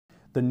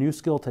The new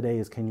skill today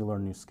is, can you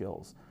learn new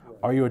skills?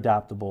 Are you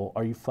adaptable?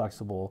 Are you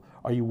flexible?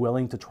 Are you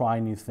willing to try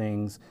new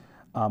things?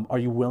 Are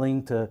you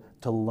willing to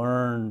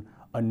learn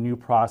a new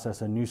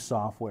process, a new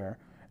software?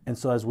 And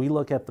so as we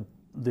look at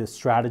the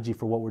strategy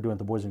for what we're doing at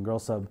the Boys and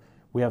Girls Club,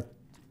 we have,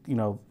 you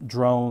know,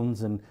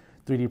 drones and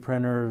 3D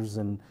printers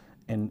and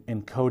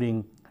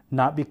coding,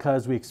 not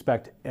because we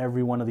expect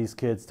every one of these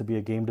kids to be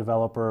a game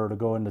developer or to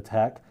go into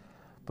tech,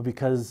 but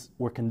because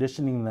we're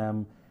conditioning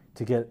them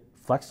to get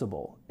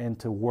flexible and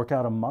to work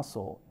out a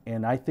muscle.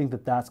 And I think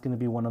that that's going to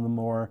be one of the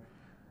more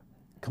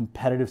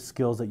competitive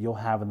skills that you'll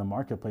have in the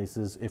marketplace,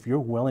 is if you're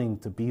willing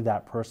to be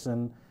that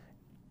person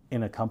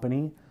in a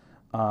company.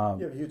 You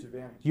have a huge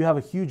advantage. You have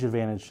a huge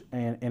advantage,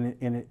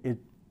 and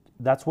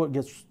that's what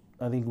gets,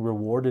 I think,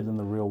 rewarded in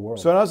the real world.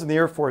 So when I was in the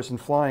Air Force and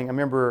flying, I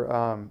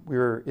remember we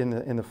were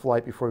in the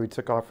flight before we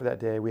took off for that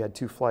day. We had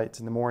 2 flights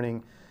in the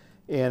morning,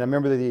 and I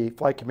remember the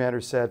flight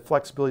commander said,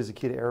 flexibility is the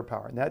key to air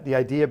power. And that the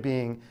idea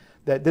being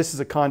that this is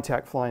a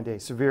contact flying day,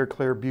 severe,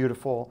 clear,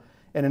 beautiful.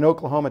 And in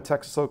Oklahoma,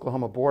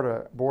 Texas-Oklahoma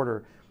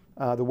border,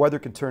 the weather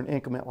can turn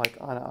inclement like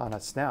on a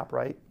snap,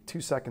 right? 2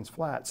 seconds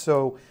flat.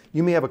 So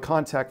you may have a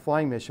contact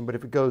flying mission, but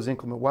if it goes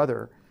inclement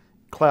weather,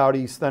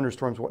 cloudy,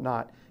 thunderstorms,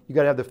 whatnot, you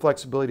got to have the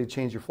flexibility to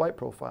change your flight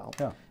profile.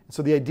 Yeah.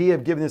 So the idea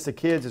of giving this to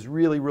kids is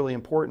really, really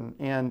important.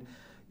 And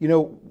you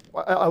know,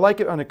 I like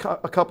it on a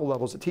couple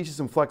levels. It teaches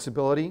them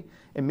flexibility,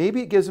 and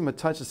maybe it gives them a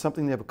touch of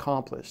something they've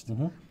accomplished.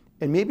 Mm-hmm.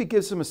 And maybe it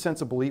gives them a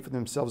sense of belief in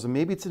themselves. And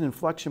maybe it's an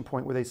inflection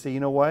point where they say,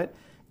 you know what,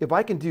 if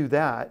I can do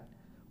that,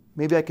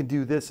 maybe I can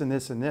do this and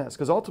this and this.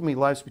 Because ultimately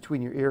life's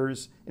between your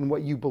ears and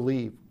what you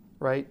believe,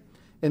 right?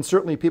 And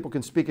certainly people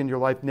can speak in your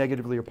life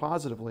negatively or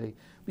positively,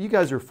 but you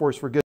guys are a force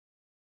for good.